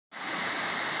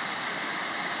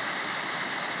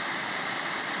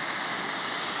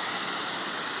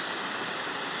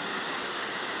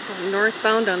So I'm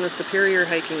northbound on the Superior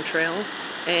hiking trail,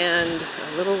 and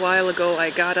a little while ago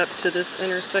I got up to this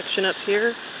intersection up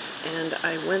here and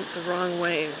I went the wrong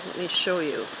way. Let me show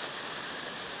you.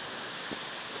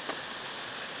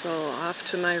 So off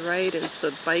to my right is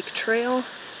the bike trail,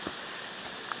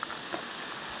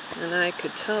 and I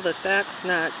could tell that that's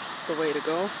not the way to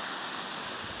go.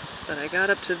 But I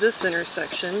got up to this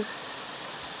intersection,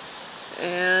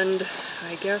 and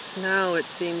I guess now it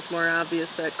seems more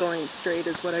obvious that going straight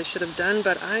is what I should have done,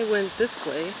 but I went this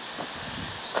way,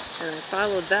 and I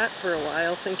followed that for a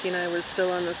while thinking I was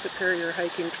still on the Superior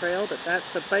hiking trail, but that's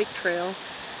the bike trail,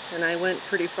 and I went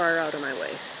pretty far out of my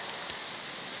way.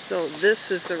 So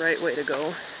this is the right way to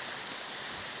go.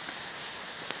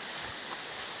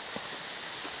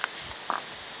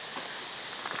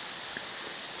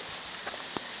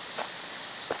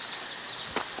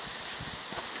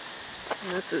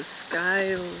 And this is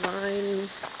Skyline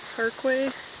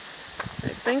Parkway, I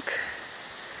think.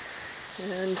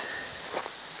 And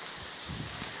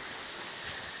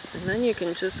then you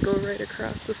can just go right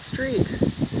across the street,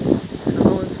 and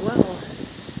all is well.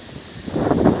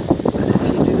 But if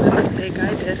you do the mistake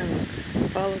I did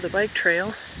and follow the bike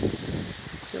trail,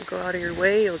 you'll go out of your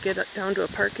way, you'll get down to a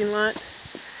parking lot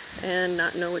and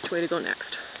not know which way to go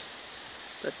next.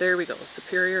 But there we go,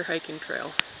 Superior hiking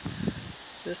trail.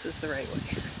 This is the right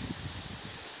way.